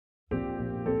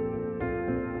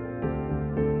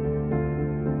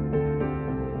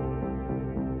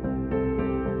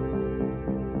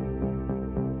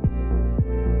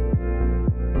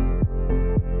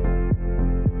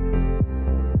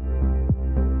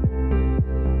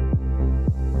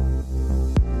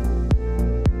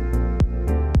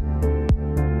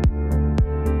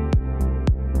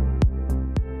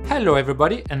Hello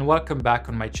everybody and welcome back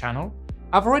on my channel.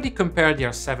 I've already compared the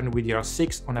R7 with the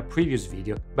R6 on a previous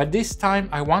video, but this time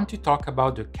I want to talk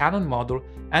about the Canon model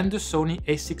and the Sony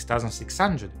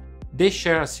A6600. They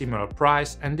share a similar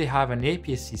price and they have an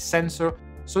APS-C sensor,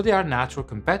 so they are natural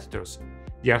competitors.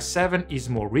 The R7 is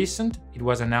more recent, it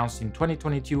was announced in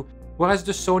 2022, whereas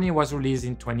the Sony was released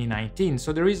in 2019,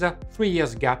 so there is a 3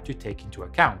 years gap to take into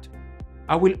account.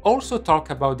 I will also talk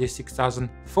about the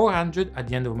A6400 at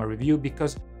the end of my review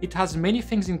because it has many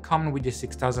things in common with the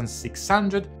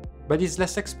A6600, but is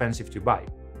less expensive to buy.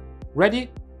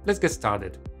 Ready? Let's get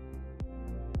started.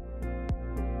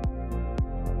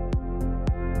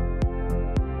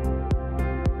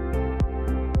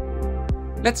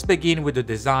 Let's begin with the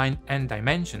design and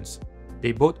dimensions.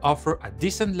 They both offer a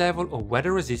decent level of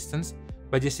weather resistance,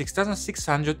 but the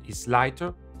A6600 is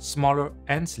lighter, smaller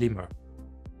and slimmer.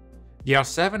 The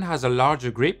R7 has a larger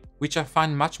grip, which I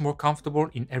find much more comfortable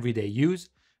in everyday use,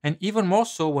 and even more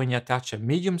so when you attach a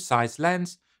medium-sized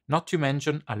lens, not to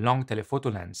mention a long telephoto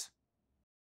lens.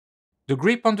 The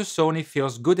grip on the Sony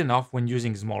feels good enough when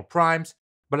using small primes,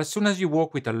 but as soon as you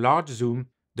work with a large zoom,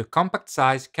 the compact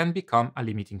size can become a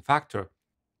limiting factor.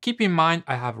 Keep in mind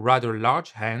I have rather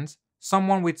large hands,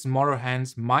 someone with smaller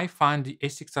hands might find the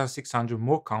A6600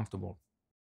 more comfortable.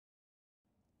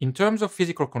 In terms of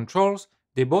physical controls,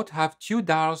 they both have two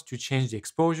dials to change the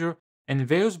exposure and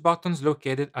various buttons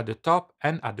located at the top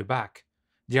and at the back.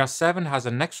 The R7 has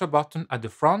an extra button at the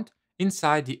front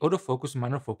inside the autofocus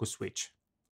minor focus switch.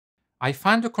 I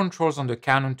find the controls on the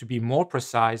Canon to be more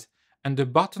precise and the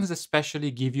buttons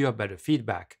especially give you a better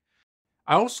feedback.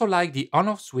 I also like the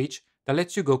on-off switch that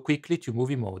lets you go quickly to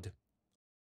movie mode.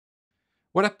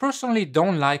 What I personally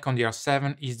don't like on the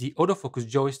R7 is the autofocus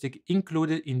joystick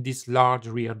included in this large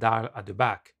rear dial at the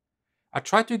back. I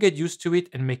try to get used to it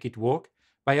and make it work,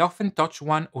 but I often touch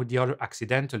one or the other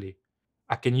accidentally.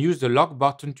 I can use the lock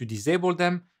button to disable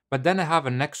them, but then I have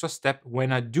an extra step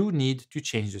when I do need to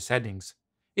change the settings.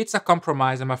 It's a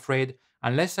compromise, I'm afraid,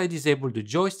 unless I disable the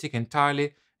joystick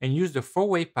entirely and use the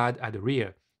 4-way pad at the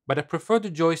rear, but I prefer the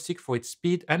joystick for its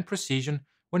speed and precision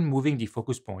when moving the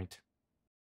focus point.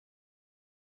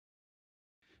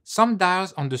 Some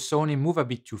dials on the Sony move a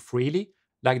bit too freely,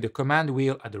 like the command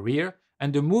wheel at the rear,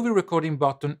 and the movie recording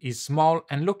button is small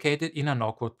and located in an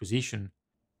awkward position.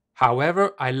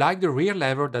 However, I like the rear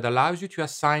lever that allows you to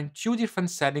assign two different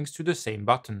settings to the same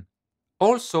button.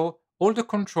 Also, all the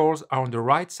controls are on the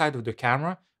right side of the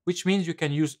camera, which means you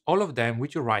can use all of them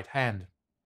with your right hand.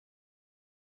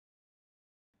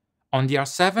 On the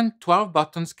R7, 12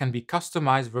 buttons can be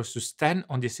customized versus 10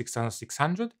 on the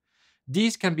A6600.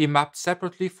 These can be mapped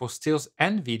separately for stills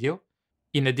and video.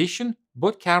 In addition,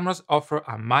 both cameras offer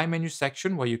a My Menu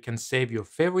section where you can save your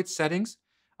favorite settings,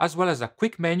 as well as a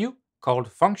quick menu called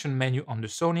Function Menu on the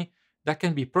Sony that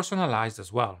can be personalized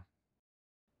as well.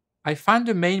 I find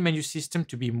the main menu system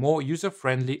to be more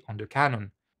user-friendly on the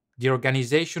Canon. The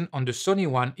organization on the Sony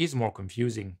one is more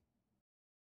confusing.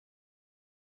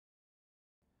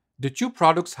 The two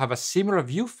products have a similar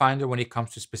viewfinder when it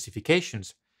comes to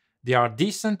specifications. They are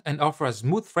decent and offer a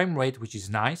smooth frame rate, which is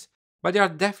nice, but they are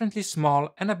definitely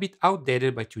small and a bit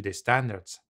outdated by today's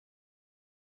standards.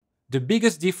 The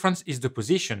biggest difference is the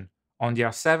position. On the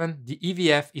R7, the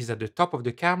EVF is at the top of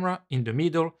the camera, in the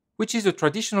middle, which is the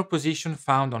traditional position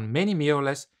found on many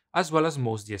mirrorless as well as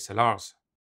most DSLRs.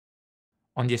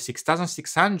 On the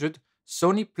A6600,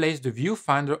 Sony placed the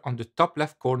viewfinder on the top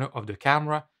left corner of the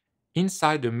camera,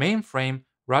 inside the main frame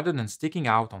rather than sticking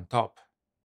out on top.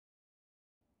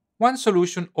 One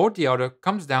solution or the other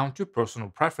comes down to personal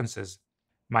preferences.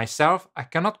 Myself, I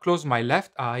cannot close my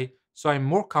left eye, so I'm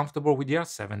more comfortable with the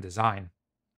R7 design.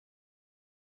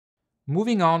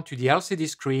 Moving on to the LCD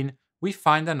screen, we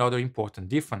find another important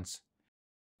difference.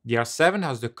 The R7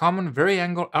 has the common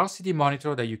vari-angle LCD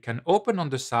monitor that you can open on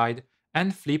the side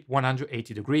and flip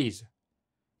 180 degrees.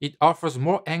 It offers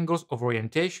more angles of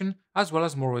orientation as well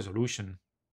as more resolution.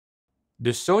 The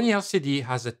Sony LCD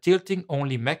has a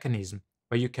tilting-only mechanism,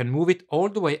 but you can move it all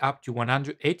the way up to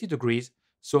 180 degrees,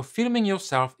 so filming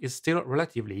yourself is still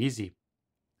relatively easy.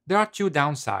 There are two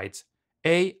downsides.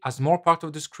 A, as more part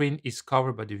of the screen is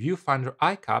covered by the viewfinder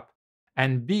eye cap,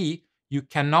 and B, you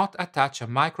cannot attach a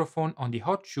microphone on the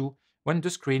hot shoe when the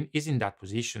screen is in that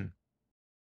position.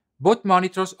 Both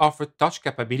monitors offer touch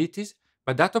capabilities,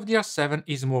 but that of the R7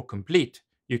 is more complete.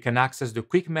 You can access the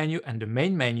quick menu and the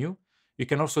main menu. You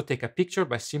can also take a picture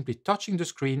by simply touching the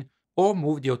screen or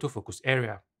move the autofocus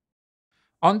area.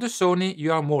 On the Sony,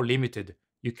 you are more limited.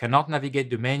 You cannot navigate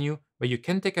the menu, but you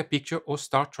can take a picture or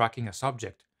start tracking a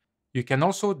subject. You can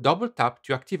also double tap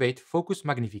to activate focus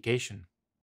magnification.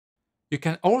 You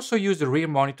can also use the rear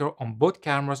monitor on both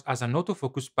cameras as an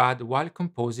autofocus pad while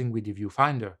composing with the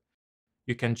viewfinder.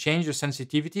 You can change the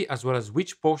sensitivity as well as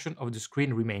which portion of the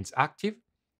screen remains active.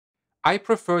 I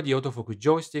prefer the autofocus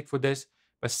joystick for this,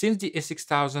 but since the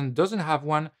A6000 doesn't have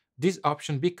one, this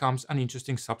option becomes an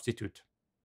interesting substitute.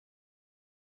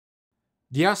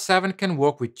 The R7 can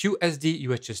work with two SD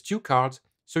UHS 2 cards,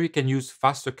 so you can use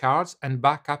faster cards and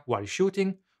backup while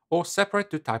shooting, or separate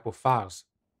the type of files.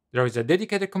 There is a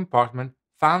dedicated compartment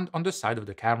found on the side of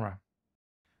the camera.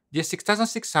 The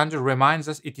A6600 reminds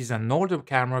us it is an older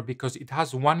camera because it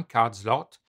has one card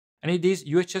slot, and it is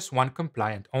UHS 1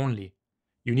 compliant only.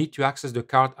 You need to access the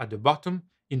card at the bottom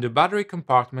in the battery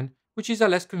compartment, which is a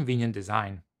less convenient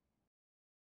design.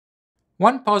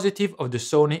 One positive of the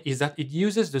Sony is that it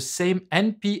uses the same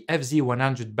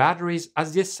NP-FZ100 batteries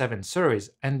as the S7 series,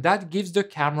 and that gives the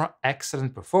camera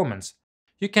excellent performance.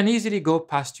 You can easily go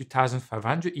past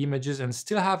 2500 images and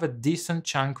still have a decent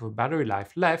chunk of battery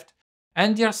life left,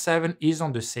 and the R7 is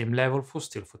on the same level for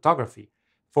still photography.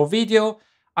 For video,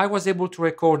 I was able to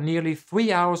record nearly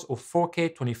 3 hours of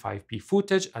 4K 25p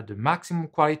footage at the maximum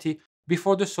quality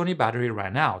before the Sony battery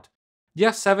ran out. The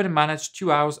R7 managed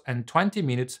 2 hours and 20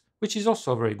 minutes, which is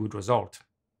also a very good result.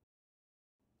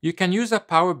 You can use a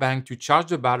power bank to charge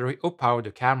the battery or power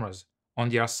the cameras. On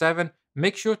the R7,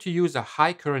 make sure to use a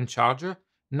high current charger.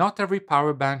 Not every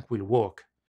power bank will work.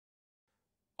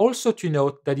 Also to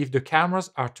note that if the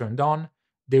cameras are turned on,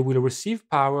 they will receive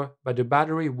power, but the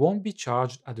battery won't be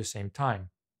charged at the same time.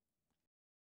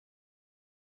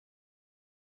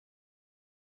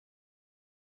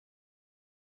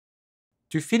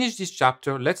 To finish this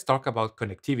chapter, let's talk about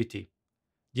connectivity.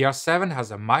 The R7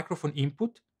 has a microphone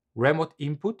input, remote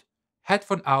input,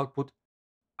 headphone output,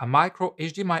 a micro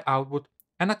HDMI output,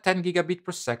 and a 10 gigabit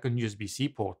per second USB-C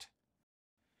port.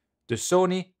 The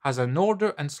Sony has an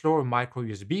older and slower micro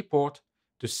USB port,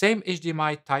 the same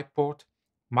HDMI type port,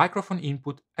 microphone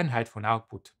input, and headphone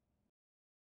output.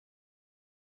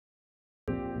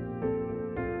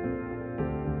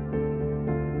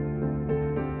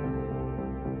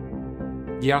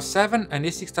 The R7 and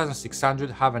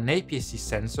A6600 have an APS-C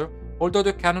sensor, although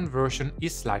the Canon version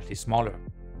is slightly smaller.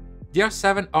 The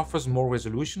R7 offers more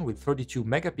resolution with 32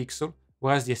 megapixel,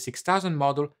 whereas the A6000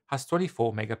 model has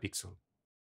 24 megapixel.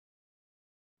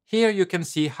 Here you can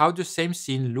see how the same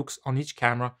scene looks on each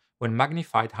camera when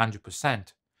magnified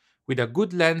 100%. With a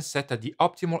good lens set at the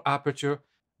optimal aperture,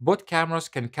 both cameras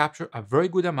can capture a very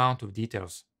good amount of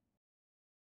details.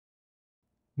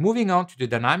 Moving on to the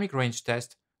dynamic range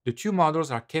test, the two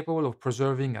models are capable of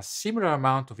preserving a similar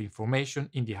amount of information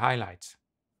in the highlights.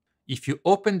 If you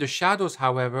open the shadows,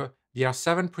 however, the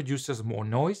R7 produces more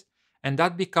noise, and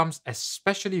that becomes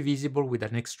especially visible with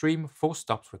an extreme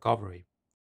 4-stops recovery.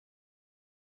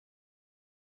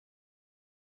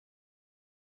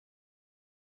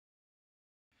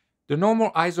 The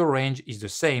normal ISO range is the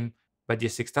same, but the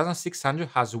 6600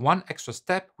 has one extra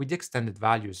step with the extended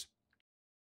values.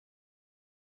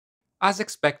 As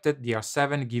expected, the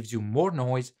R7 gives you more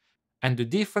noise, and the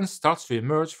difference starts to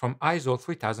emerge from ISO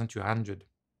 3200.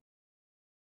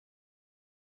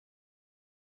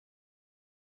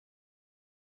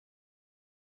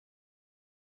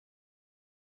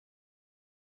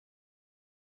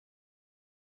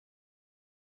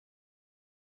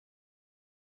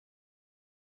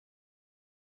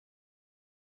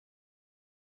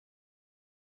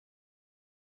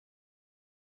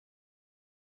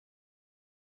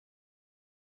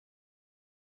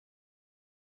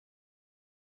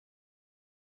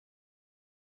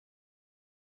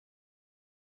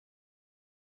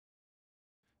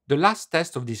 The last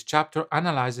test of this chapter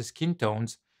analyzes skin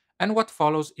tones, and what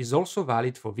follows is also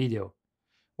valid for video.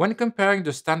 When comparing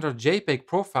the standard JPEG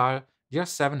profile, the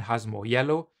R7 has more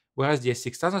yellow, whereas the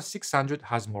A6600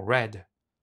 has more red.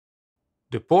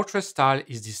 The portrait style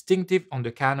is distinctive on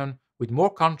the Canon with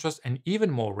more contrast and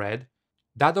even more red.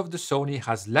 That of the Sony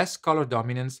has less color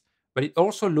dominance, but it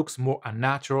also looks more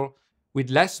unnatural, with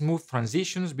less smooth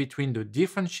transitions between the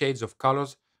different shades of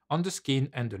colors on the skin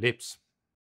and the lips.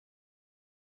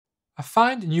 I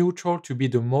find neutral to be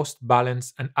the most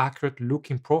balanced and accurate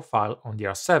looking profile on the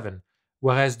R7,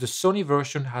 whereas the Sony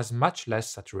version has much less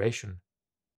saturation.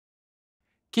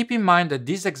 Keep in mind that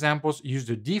these examples use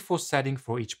the default setting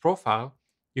for each profile.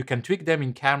 You can tweak them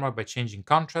in camera by changing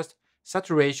contrast,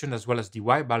 saturation, as well as the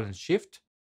white balance shift.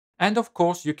 And of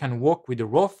course, you can work with the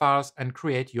raw files and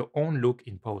create your own look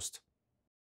in post.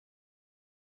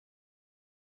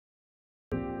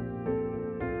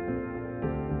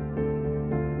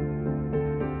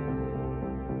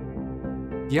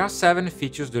 The R7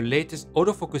 features the latest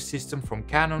autofocus system from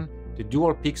Canon, the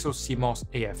dual pixel CMOS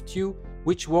AF2,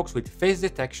 which works with phase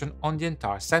detection on the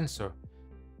entire sensor.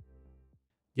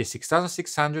 The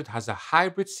A6600 has a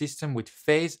hybrid system with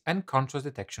phase and contrast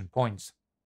detection points.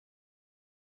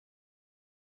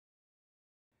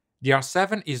 The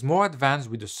R7 is more advanced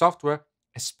with the software,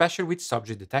 especially with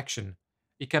subject detection.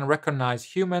 It can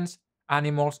recognize humans,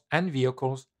 animals, and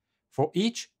vehicles. For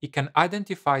each, it can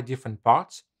identify different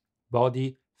parts: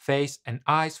 body, face, and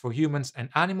eyes for humans and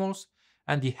animals,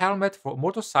 and the helmet for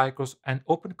motorcycles and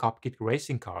open cockpit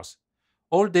racing cars.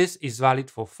 All this is valid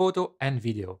for photo and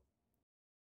video.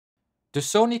 The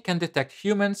Sony can detect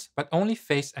humans, but only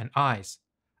face and eyes.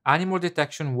 Animal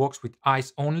detection works with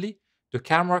eyes only. The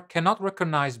camera cannot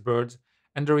recognize birds,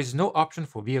 and there is no option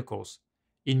for vehicles.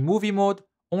 In movie mode,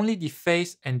 only the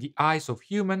face and the eyes of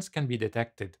humans can be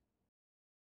detected.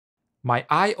 My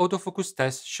eye autofocus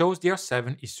test shows the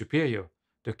R7 is superior.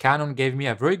 The Canon gave me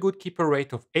a very good keeper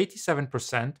rate of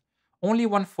 87%. Only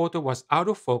one photo was out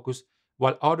of focus,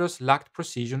 while others lacked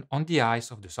precision on the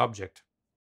eyes of the subject.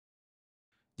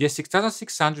 The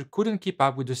A6600 couldn't keep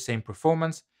up with the same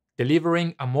performance,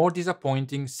 delivering a more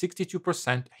disappointing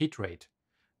 62% hit rate.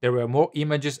 There were more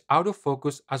images out of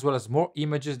focus as well as more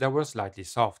images that were slightly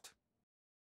soft.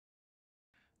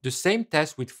 The same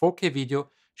test with 4K video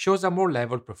shows a more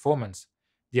level performance.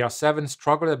 The R7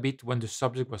 struggled a bit when the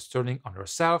subject was turning on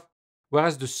herself,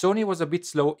 whereas the Sony was a bit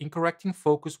slow in correcting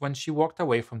focus when she walked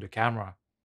away from the camera.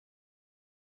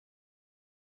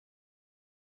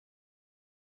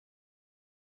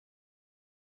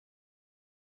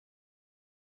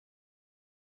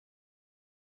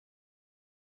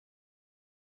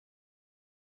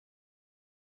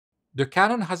 The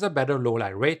Canon has a better low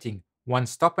light rating,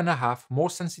 1.5 more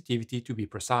sensitivity to be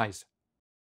precise.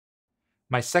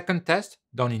 My second test,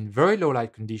 done in very low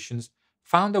light conditions,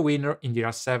 found a winner in the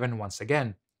R7 once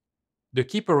again. The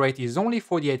keeper rate is only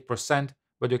 48%,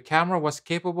 but the camera was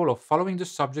capable of following the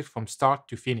subject from start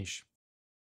to finish.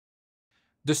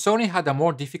 The Sony had a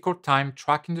more difficult time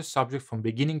tracking the subject from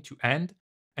beginning to end,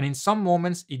 and in some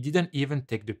moments it didn't even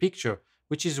take the picture,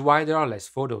 which is why there are less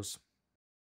photos.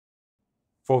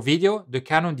 For video, the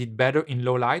Canon did better in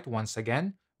low light once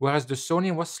again, whereas the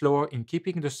Sony was slower in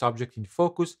keeping the subject in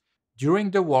focus during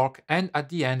the walk and at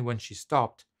the end when she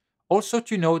stopped. Also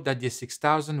to note that the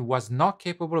 6000 was not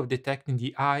capable of detecting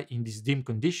the eye in these dim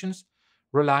conditions,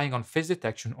 relying on face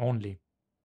detection only.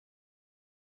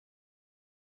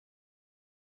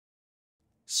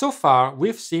 So far,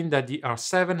 we've seen that the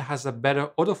R7 has a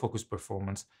better autofocus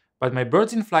performance, but my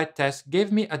birds in flight test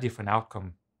gave me a different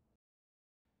outcome.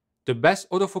 The best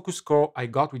autofocus score I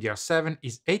got with the R7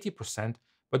 is 80%,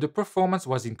 but the performance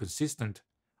was inconsistent.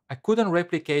 I couldn't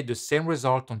replicate the same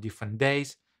result on different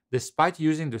days, despite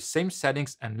using the same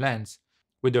settings and lens,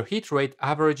 with the hit rate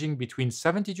averaging between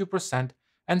 72%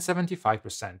 and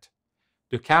 75%.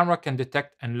 The camera can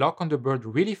detect and lock on the bird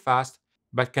really fast,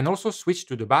 but can also switch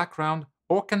to the background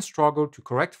or can struggle to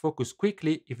correct focus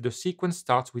quickly if the sequence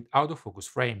starts with autofocus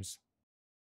frames.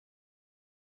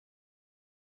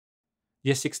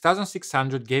 The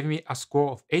 6600 gave me a score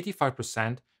of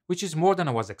 85%, which is more than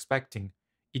I was expecting.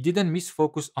 It didn't miss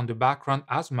focus on the background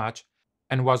as much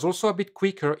and was also a bit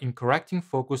quicker in correcting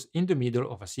focus in the middle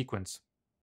of a sequence.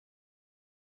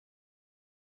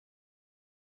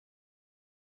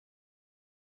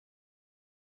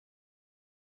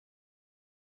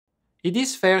 It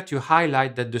is fair to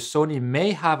highlight that the Sony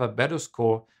may have a better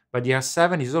score, but the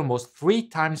R7 is almost 3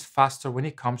 times faster when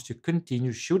it comes to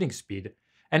continuous shooting speed,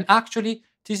 and actually,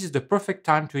 this is the perfect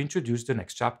time to introduce the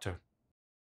next chapter.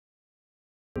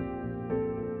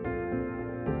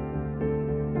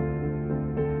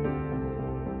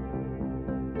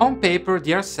 On paper,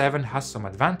 the R7 has some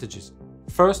advantages.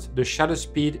 First, the shutter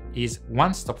speed is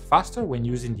 1 stop faster when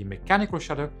using the mechanical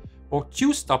shutter, or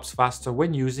 2 stops faster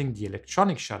when using the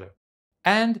electronic shutter.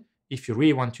 And, if you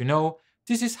really want to know,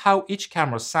 this is how each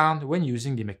camera sounds when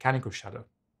using the mechanical shutter.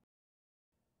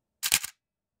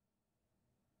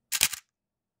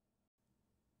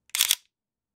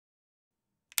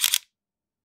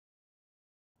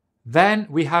 Then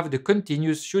we have the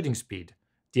continuous shooting speed.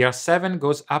 The R7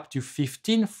 goes up to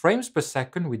 15 frames per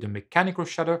second with the mechanical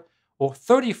shutter or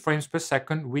 30 frames per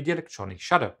second with the electronic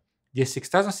shutter. The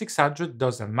 6600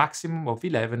 does a maximum of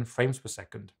 11 frames per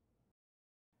second.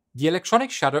 The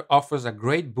electronic shutter offers a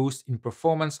great boost in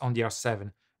performance on the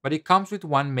R7, but it comes with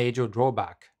one major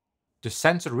drawback. The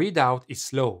sensor readout is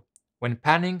slow. When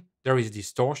panning, there is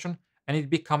distortion, and it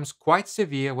becomes quite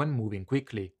severe when moving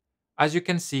quickly. As you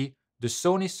can see, the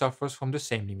Sony suffers from the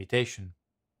same limitation.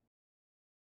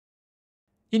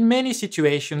 In many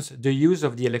situations, the use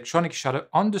of the electronic shutter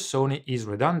on the Sony is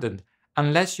redundant,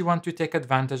 unless you want to take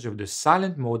advantage of the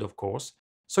silent mode, of course,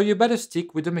 so you better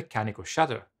stick with the mechanical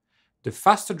shutter. The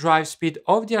faster drive speed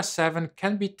of the R7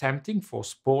 can be tempting for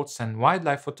sports and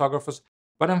wildlife photographers,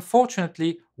 but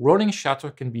unfortunately, rolling shutter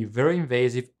can be very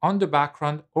invasive on the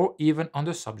background or even on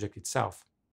the subject itself.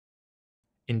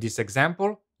 In this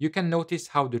example, you can notice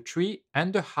how the tree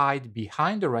and the hide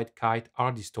behind the red kite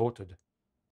are distorted.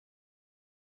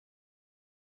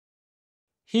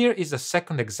 Here is a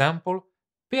second example.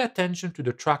 Pay attention to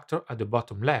the tractor at the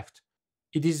bottom left.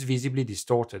 It is visibly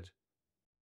distorted.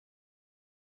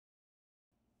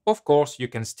 Of course, you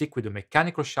can stick with the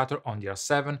mechanical shutter on the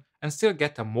R7 and still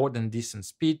get a more than decent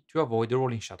speed to avoid the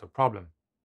rolling shutter problem.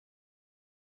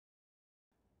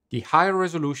 The higher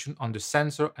resolution on the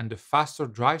sensor and the faster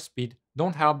drive speed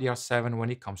don't help the R7 when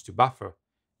it comes to buffer.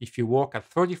 If you work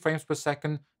at 30 frames per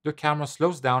second, the camera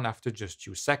slows down after just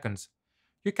 2 seconds.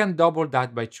 You can double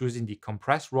that by choosing the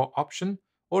compress raw option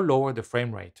or lower the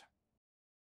frame rate.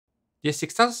 The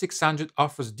A6600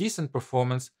 offers decent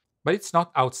performance, but it's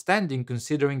not outstanding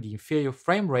considering the inferior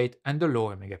frame rate and the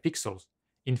lower megapixels.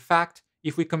 In fact,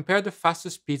 if we compare the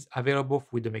fastest speeds available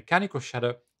with the mechanical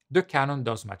shutter, the Canon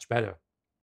does much better.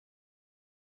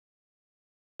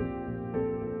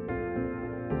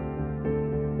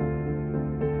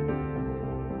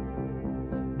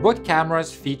 Both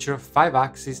cameras feature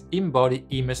 5-axis in-body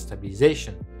image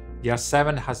stabilization. The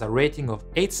R7 has a rating of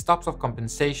 8 stops of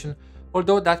compensation,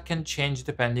 although that can change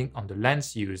depending on the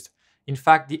lens used. In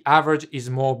fact, the average is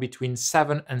more between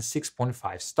 7 and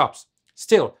 6.5 stops.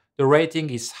 Still, the rating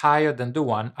is higher than the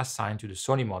one assigned to the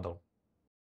Sony model.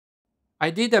 I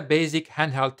did a basic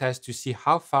handheld test to see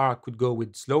how far I could go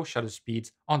with slow shutter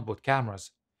speeds on both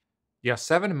cameras. The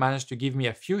R7 managed to give me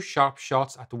a few sharp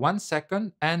shots at 1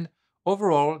 second, and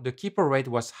overall the keeper rate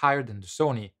was higher than the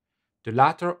Sony. The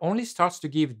latter only starts to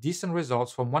give decent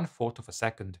results from 1/4 of a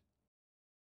second.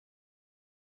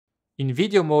 In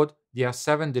video mode, the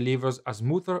R7 delivers a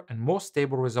smoother and more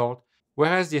stable result,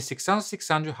 whereas the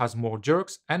A6600 has more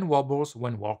jerks and wobbles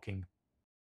when walking.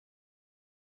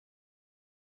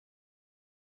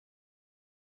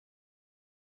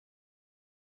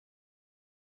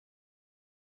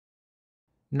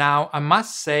 Now, I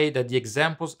must say that the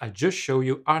examples I just showed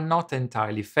you are not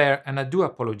entirely fair, and I do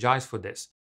apologize for this.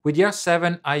 With the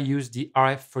R7, I used the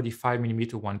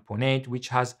RF35mm 1.8, which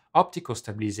has optical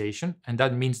stabilization, and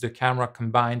that means the camera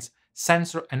combines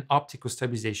sensor and optical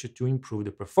stabilization to improve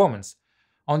the performance.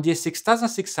 On the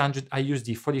A6600, I used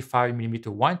the 45mm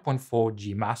 1.4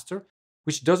 G Master,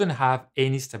 which doesn't have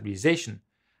any stabilization.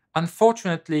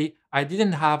 Unfortunately, I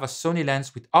didn't have a Sony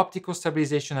lens with optical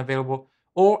stabilization available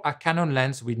or a Canon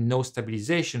lens with no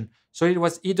stabilization, so it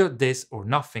was either this or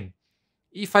nothing.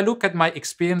 If I look at my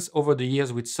experience over the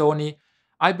years with Sony,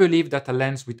 I believe that a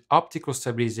lens with optical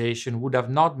stabilization would have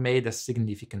not made a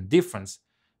significant difference.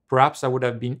 Perhaps I would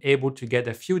have been able to get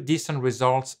a few decent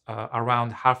results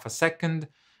around half a second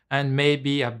and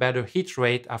maybe a better hit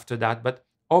rate after that, but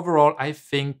overall I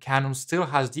think Canon still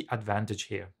has the advantage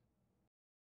here.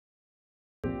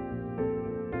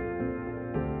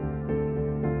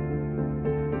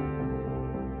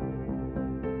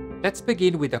 Let's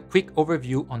begin with a quick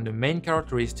overview on the main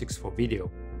characteristics for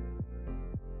video.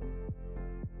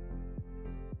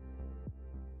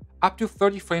 Up to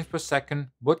 30 frames per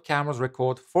second, both cameras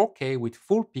record 4K with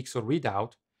full pixel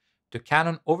readout. The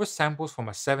Canon oversamples from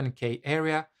a 7K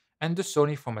area and the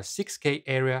Sony from a 6K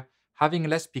area, having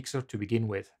less pixels to begin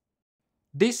with.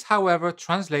 This, however,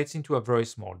 translates into a very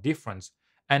small difference,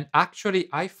 and actually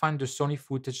I find the Sony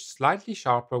footage slightly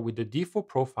sharper with the default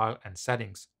profile and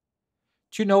settings.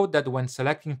 To note that when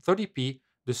selecting 30p,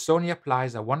 the Sony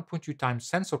applies a 1.2 times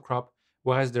sensor crop,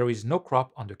 whereas there is no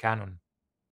crop on the Canon.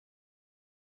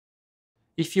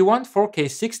 If you want 4K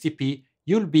 60p,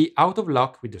 you'll be out of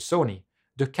luck with the Sony.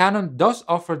 The Canon does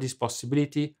offer this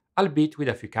possibility, albeit with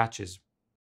a few catches.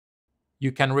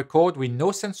 You can record with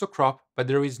no sensor crop, but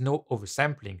there is no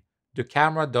oversampling. The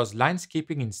camera does line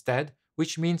skipping instead,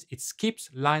 which means it skips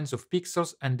lines of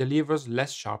pixels and delivers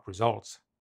less sharp results.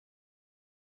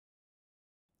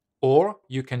 Or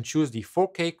you can choose the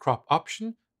 4K crop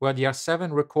option, where the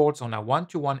R7 records on a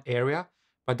 1:1 area,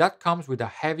 but that comes with a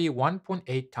heavy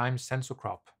 1.8 times sensor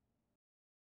crop.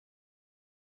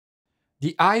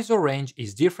 The ISO range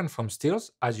is different from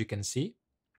stills, as you can see.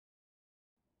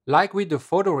 Like with the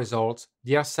photo results,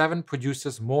 the R7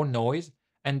 produces more noise,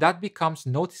 and that becomes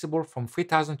noticeable from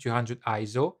 3200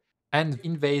 ISO and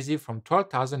invasive from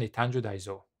 12800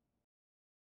 ISO.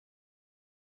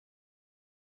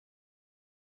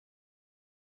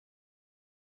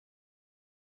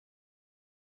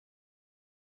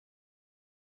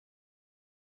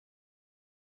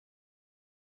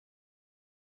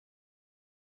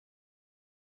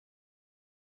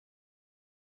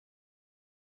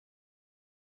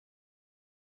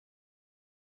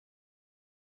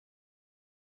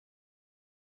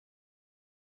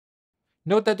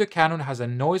 Note that the Canon has a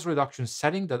noise reduction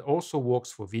setting that also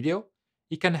works for video.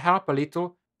 It can help a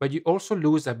little, but you also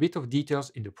lose a bit of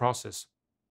details in the process.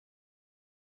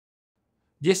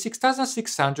 The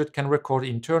A6600 can record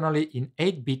internally in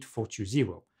 8-bit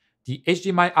 420. The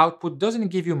HDMI output doesn't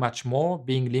give you much more,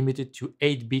 being limited to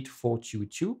 8-bit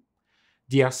 422.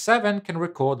 The R7 can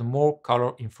record more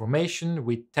color information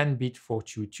with 10-bit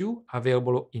 422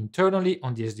 available internally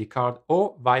on the SD card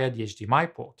or via the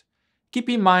HDMI port. Keep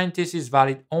in mind this is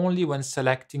valid only when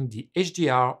selecting the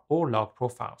HDR or log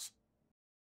profiles.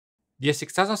 The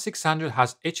A6600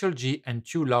 has HLG and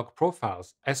two log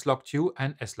profiles, S-Log2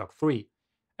 and S-Log3.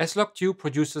 S-Log2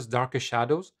 produces darker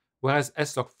shadows, whereas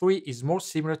S-Log3 is more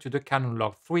similar to the Canon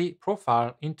Log3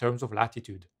 profile in terms of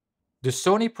latitude. The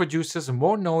Sony produces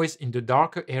more noise in the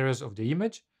darker areas of the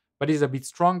image, but is a bit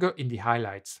stronger in the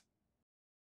highlights.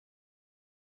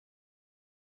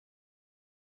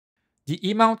 The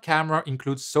E-mount camera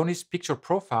includes Sony's picture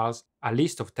profiles, a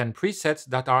list of 10 presets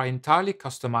that are entirely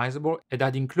customizable and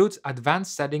that includes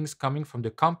advanced settings coming from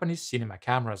the company's cinema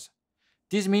cameras.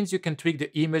 This means you can tweak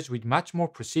the image with much more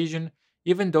precision,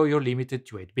 even though you're limited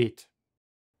to 8-bit.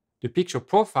 The picture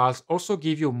profiles also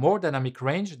give you more dynamic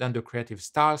range than the creative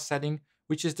style setting,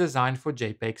 which is designed for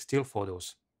JPEG still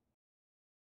photos.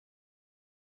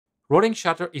 Rolling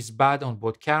shutter is bad on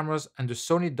both cameras, and the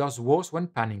Sony does worse when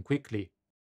panning quickly.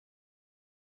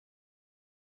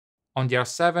 On the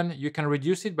R7, you can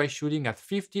reduce it by shooting at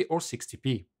 50 or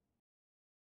 60p.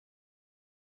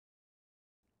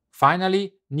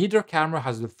 Finally, neither camera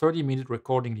has the 30-minute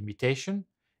recording limitation.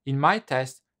 In my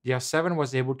test, the R7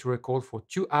 was able to record for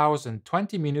 2 hours and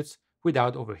 20 minutes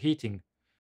without overheating.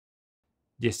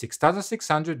 The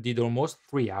A6600 did almost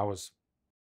 3 hours.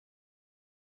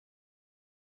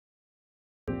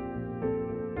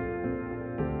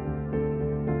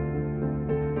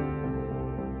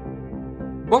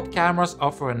 Both cameras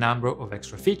offer a number of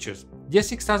extra features. The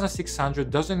A6600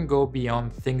 doesn't go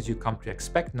beyond things you come to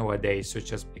expect nowadays,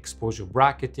 such as exposure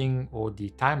bracketing or the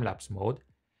time-lapse mode.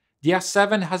 The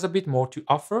R7 has a bit more to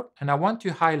offer, and I want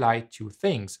to highlight two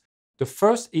things. The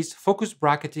first is focus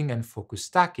bracketing and focus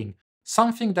stacking,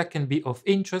 something that can be of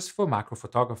interest for macro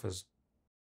photographers.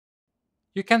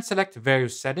 You can select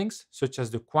various settings, such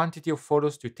as the quantity of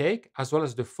photos to take, as well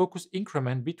as the focus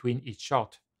increment between each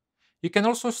shot. You can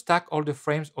also stack all the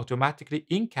frames automatically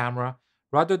in camera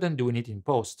rather than doing it in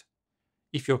post.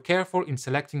 If you're careful in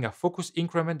selecting a focus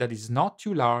increment that is not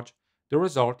too large, the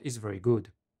result is very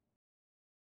good.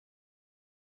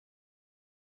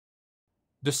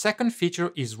 The second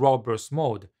feature is RAW burst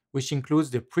mode, which includes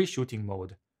the pre-shooting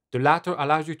mode. The latter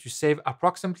allows you to save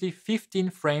approximately 15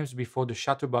 frames before the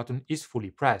shutter button is fully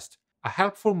pressed, a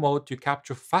helpful mode to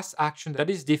capture fast action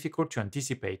that is difficult to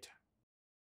anticipate.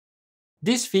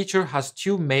 This feature has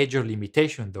two major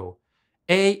limitations though.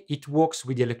 A, it works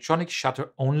with the electronic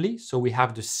shutter only, so we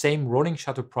have the same rolling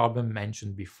shutter problem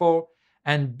mentioned before,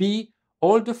 and B,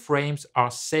 all the frames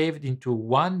are saved into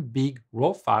one big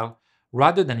RAW file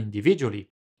rather than individually.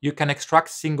 You can extract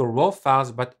single RAW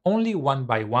files but only one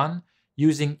by one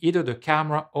using either the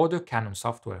camera or the Canon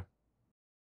software.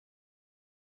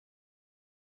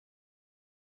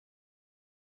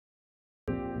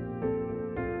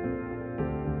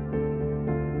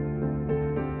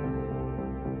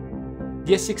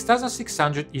 The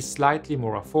A6600 is slightly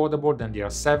more affordable than the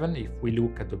R7 if we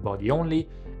look at the body only,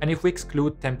 and if we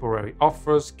exclude temporary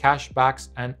offers, cashbacks,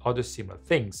 and other similar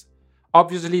things.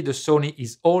 Obviously, the Sony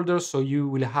is older, so you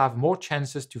will have more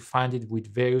chances to find it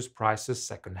with various prices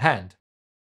second-hand.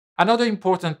 Another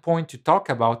important point to talk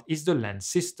about is the lens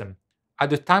system. At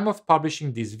the time of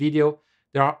publishing this video,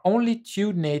 there are only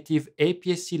two native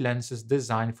APS-C lenses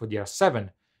designed for the R7.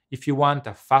 If you want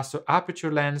a faster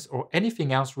aperture lens or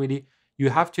anything else really, you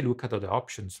have to look at other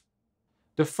options.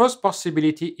 The first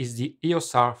possibility is the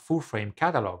EOS R full-frame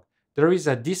catalog. There is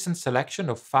a decent selection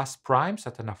of fast primes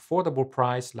at an affordable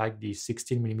price like the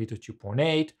 16mm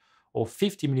 2.8 or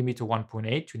 50mm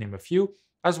 1.8 to name a few,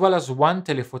 as well as one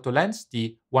telephoto lens,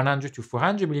 the 100 to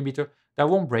 400mm, that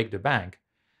won't break the bank.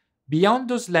 Beyond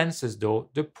those lenses though,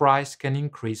 the price can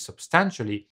increase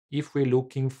substantially if we're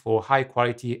looking for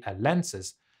high-quality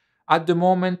lenses. At the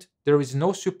moment, there is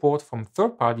no support from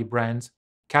third-party brands.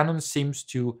 Canon seems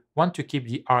to want to keep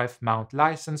the RF mount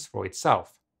license for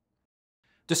itself.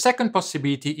 The second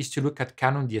possibility is to look at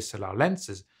Canon DSLR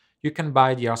lenses. You can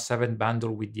buy the R7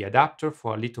 bundle with the adapter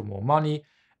for a little more money,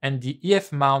 and the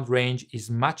EF mount range is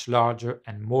much larger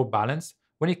and more balanced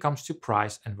when it comes to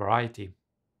price and variety.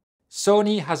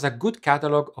 Sony has a good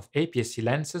catalog of APS-C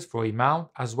lenses for E-mount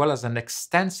as well as an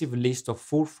extensive list of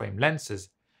full-frame lenses.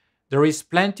 There is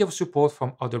plenty of support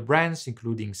from other brands,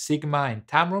 including Sigma and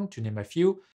Tamron, to name a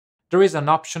few. There is an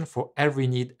option for every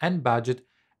need and budget,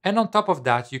 and on top of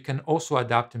that, you can also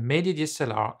adapt many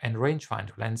DSLR and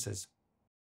rangefinder lenses.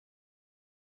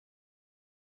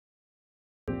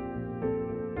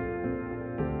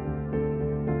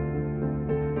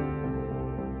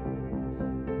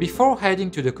 Before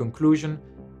heading to the conclusion,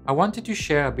 I wanted to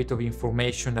share a bit of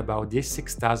information about the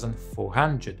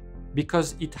A6400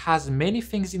 because it has many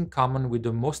things in common with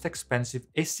the most expensive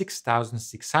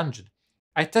A6600.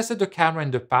 I tested the camera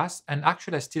in the past and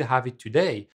actually I still have it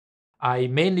today. I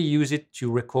mainly use it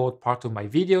to record part of my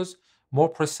videos, more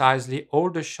precisely all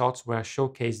the shots where I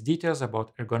showcase details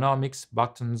about ergonomics,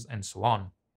 buttons, and so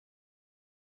on.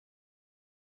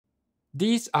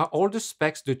 These are all the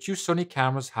specs the two Sony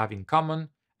cameras have in common,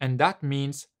 and that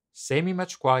means same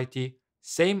image quality,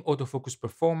 same autofocus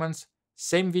performance,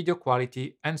 same video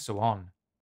quality, and so on.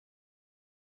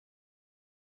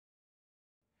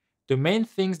 The main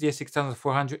things the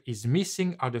A6400 is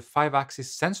missing are the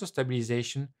 5-axis sensor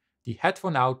stabilization, the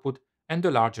headphone output, and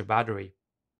the larger battery.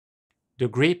 The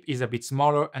grip is a bit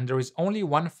smaller and there is only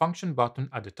one function button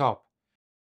at the top.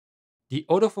 The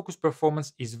autofocus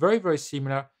performance is very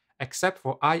similar except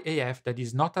for IAF that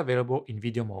is not available in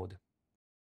video mode.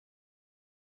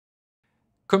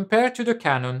 Compared to the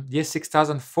Canon, the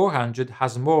A6400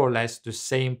 has more or less the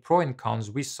same pros and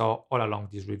cons we saw all along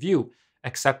this review,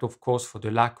 except of course for the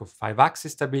lack of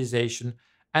 5-axis stabilization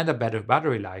and a better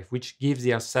battery life, which gives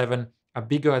the R7 a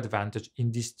bigger advantage in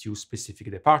these two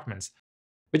specific departments.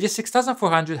 But the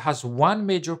 6400 has one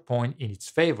major point in its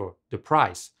favor, the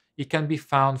price. It can be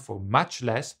found for much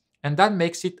less, and that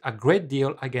makes it a great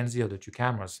deal against the other two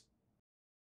cameras.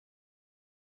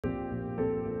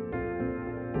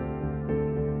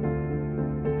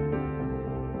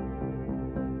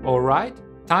 Alright,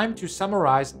 time to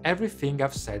summarize everything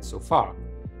I've said so far.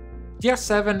 The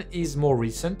R7 is more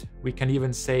recent, we can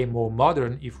even say more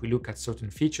modern if we look at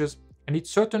certain features, and it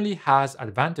certainly has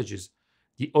advantages.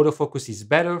 The autofocus is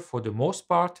better for the most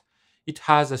part, it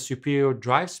has a superior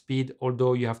drive speed,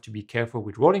 although you have to be careful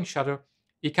with rolling shutter,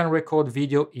 it can record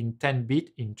video in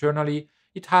 10-bit internally,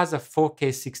 it has a 4K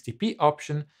 60p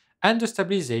option, and the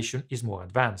stabilization is more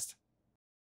advanced.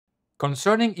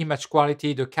 Concerning image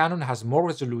quality, the Canon has more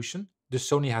resolution, the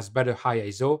Sony has better high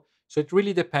ISO, so it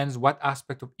really depends what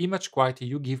aspect of image quality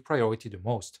you give priority the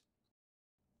most.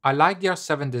 I like the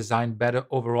R7 design better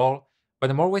overall,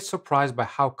 but I'm always surprised by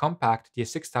how compact the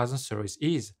A6000 series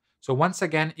is, so once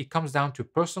again it comes down to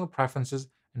personal preferences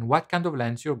and what kind of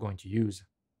lens you're going to use.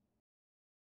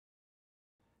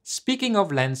 Speaking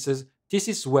of lenses, this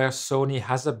is where Sony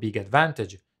has a big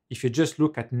advantage. If you just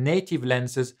look at native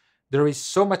lenses, there is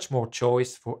so much more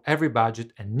choice for every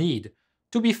budget and need.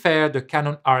 To be fair, the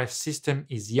Canon RF system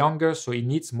is younger, so it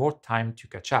needs more time to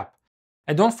catch up.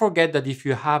 And don't forget that if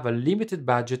you have a limited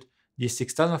budget, the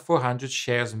 6400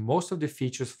 shares most of the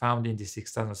features found in the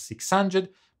 6600,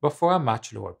 but for a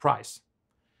much lower price.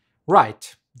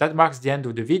 Right, that marks the end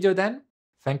of the video then.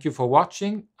 Thank you for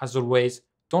watching. As always,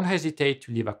 don't hesitate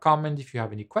to leave a comment if you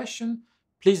have any question.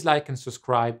 Please like and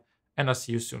subscribe, and I'll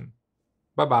see you soon.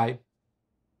 Bye bye.